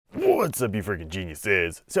What's up, you freaking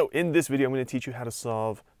geniuses? So in this video, I'm going to teach you how to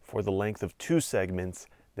solve for the length of two segments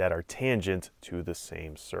that are tangent to the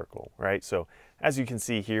same circle, right? So as you can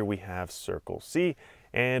see here, we have circle C,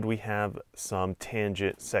 and we have some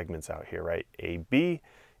tangent segments out here, right? AB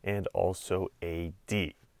and also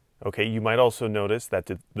AD. Okay, you might also notice that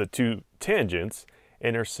the two tangents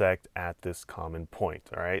intersect at this common point,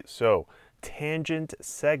 all right? So tangent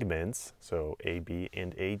segments, so AB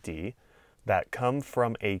and AD, that come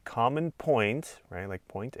from a common point, right, like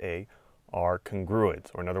point A, are congruent,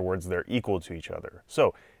 or in other words, they're equal to each other.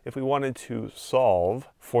 So if we wanted to solve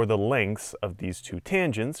for the lengths of these two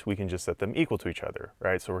tangents, we can just set them equal to each other,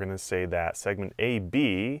 right? So we're going to say that segment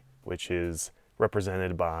AB, which is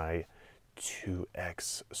represented by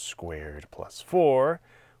 2x squared plus 4,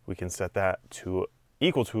 we can set that to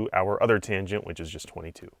equal to our other tangent, which is just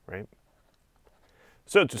 22, right?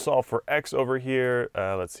 So to solve for x over here,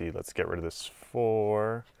 let's get rid of this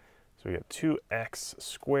 4. So we got 2x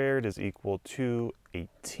squared is equal to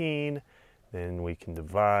 18. Then we can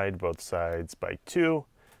divide both sides by 2,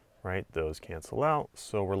 right? Those cancel out.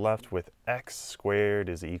 So we're left with x squared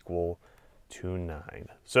is equal to 9.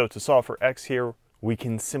 So to solve for x here, we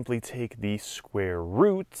can simply take the square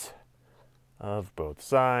root of both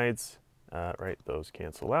sides, right? Those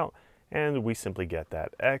cancel out. And we simply get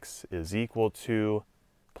that x is equal to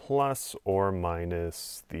plus or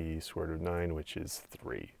minus the square root of 9, which is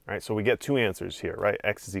 3. Right? So we get two answers here, right?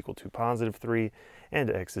 X is equal to positive 3, and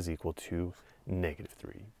x is equal to negative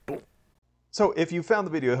 3. Boom. So if you found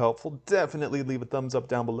the video helpful, definitely leave a thumbs up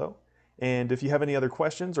down below. And if you have any other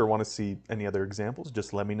questions or want to see any other examples,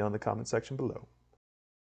 just let me know in the comment section below.